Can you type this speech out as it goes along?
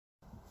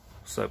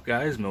What's up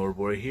guys, Mower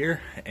Boy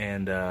here,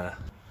 and I'm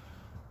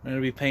going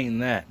to be painting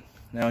that.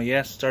 Now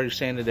yes, it's already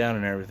sanded down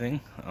and everything.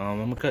 I'm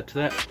going to cut to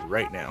that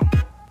right now.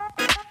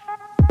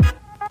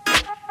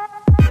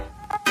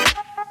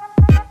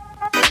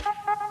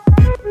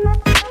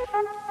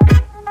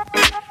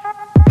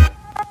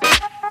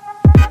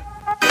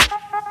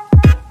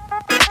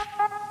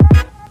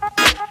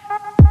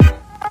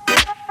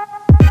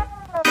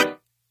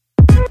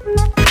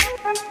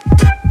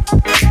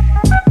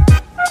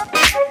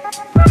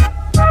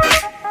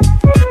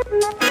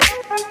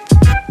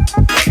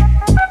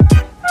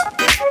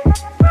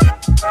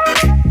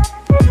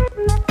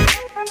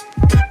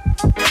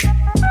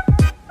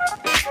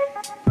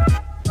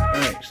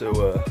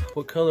 So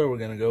what color we're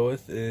gonna go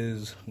with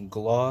is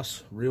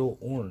gloss real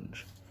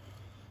orange.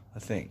 I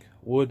think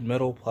wood,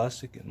 metal,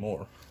 plastic, and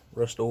more.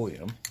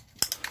 Rust-Oleum.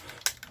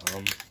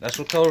 That's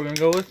what color we're gonna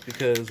go with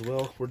because,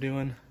 well, we're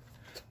doing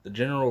the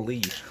General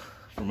Lee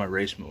for my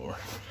race mower.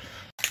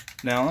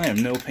 Now I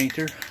am no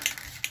painter.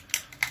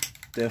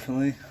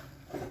 Definitely.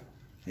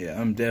 Yeah,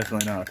 I'm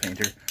definitely not a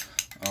painter.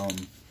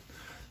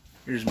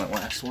 Here's my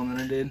last one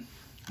that I did.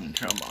 I'm gonna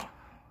turn them off.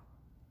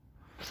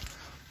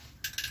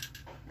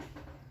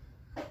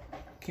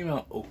 Came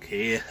out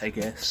okay, I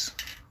guess.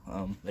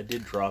 I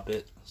did drop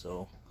it,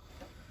 so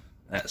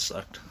that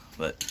sucked.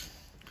 But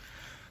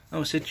I'm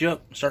gonna sit you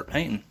up and start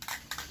painting.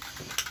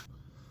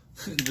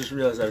 Just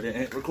realized I didn't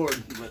hit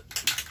record, but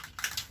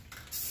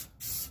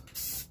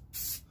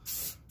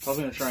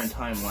probably gonna try and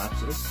time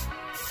lapse this.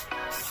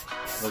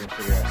 I can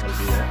figure out how to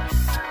do that.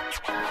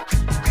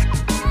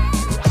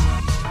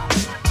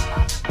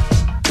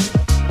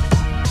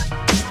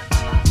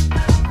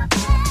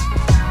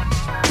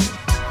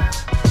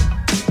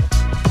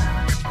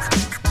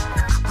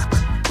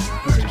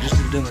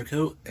 Done my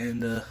coat,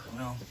 and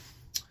well,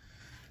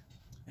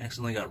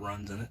 accidentally got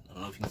runs in it. I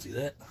don't know if you can see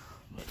that,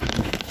 but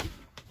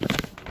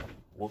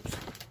whoops.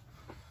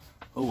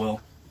 Oh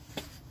well,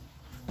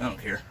 I don't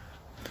care.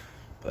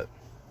 But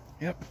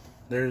yep,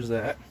 there's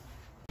that.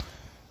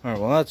 Alright,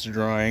 well, that's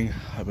drying.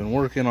 I've been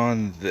working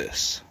on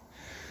this,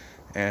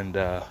 and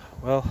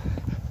well,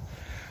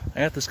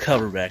 I got this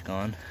cover back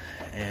on,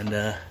 and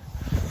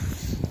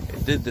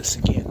it did this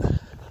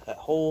again. That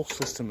whole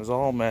system is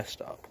all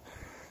messed up.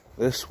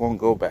 This won't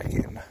go back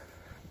in.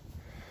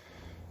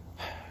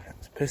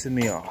 It's pissing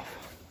me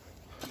off.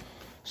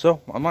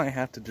 So I might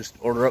have to just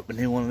order up a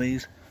new one of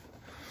these.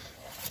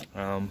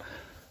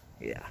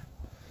 Yeah.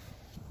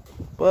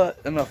 But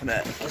enough of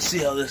that. Let's see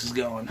how this is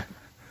going.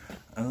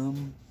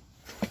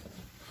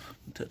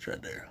 Touch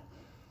right there.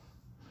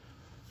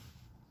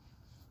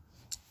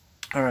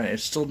 Alright,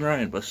 it's still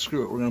drying, but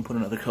screw it, we're gonna put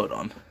another coat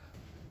on.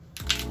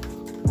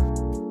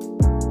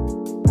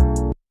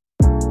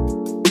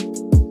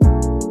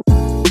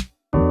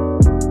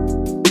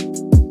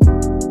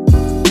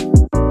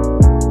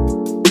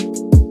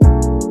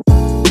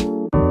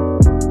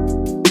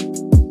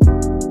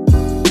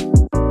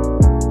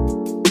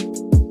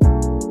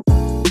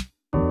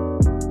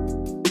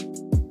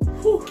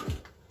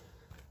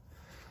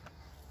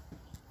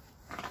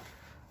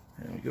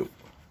 There we go.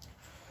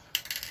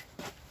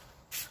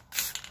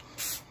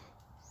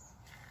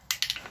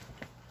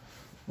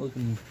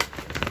 Looking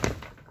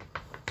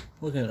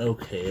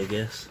okay, I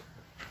guess.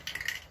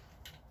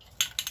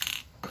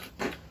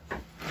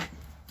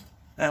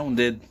 That one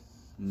did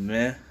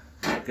meh.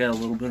 Got a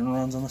little bit of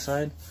runs on the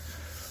side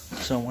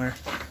somewhere.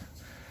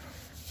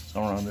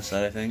 Somewhere on this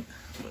side, I think.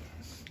 But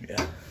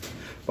yeah.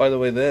 By the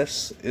way,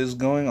 this is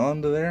going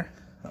on to there.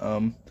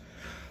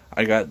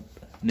 I got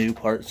new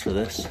parts for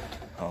this.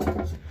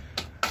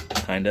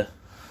 Kinda.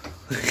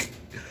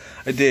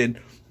 I did,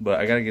 but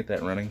I gotta get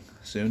that running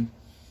soon.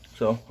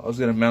 So I was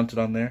gonna mount it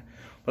on there,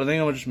 but I think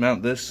I'm gonna just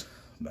mount this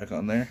back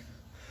on there.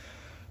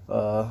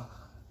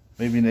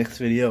 Maybe next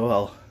video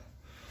I'll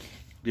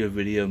do a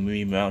video of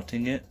me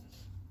mounting it,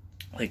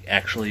 like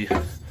actually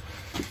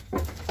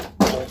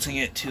bolting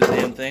it to the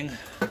damn thing.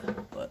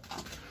 But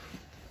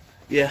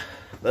yeah,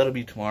 that'll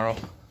be tomorrow.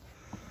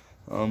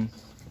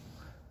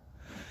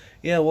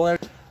 Yeah, well, I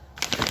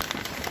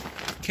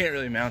can't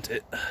really mount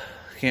it.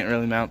 Can't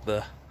really mount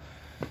the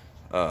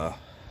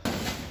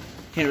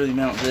can't really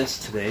mount this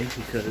today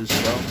because,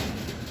 well,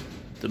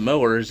 the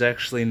mower is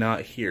actually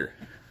not here.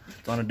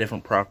 It's on a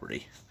different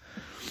property.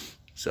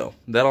 So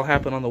that'll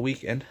happen on the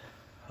weekend.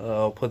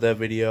 I'll put that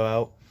video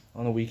out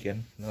on the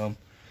weekend.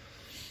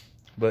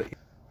 But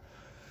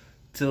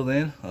till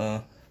then,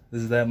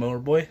 this is that Mower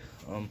Boy.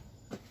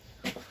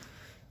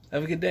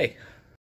 Have a good day.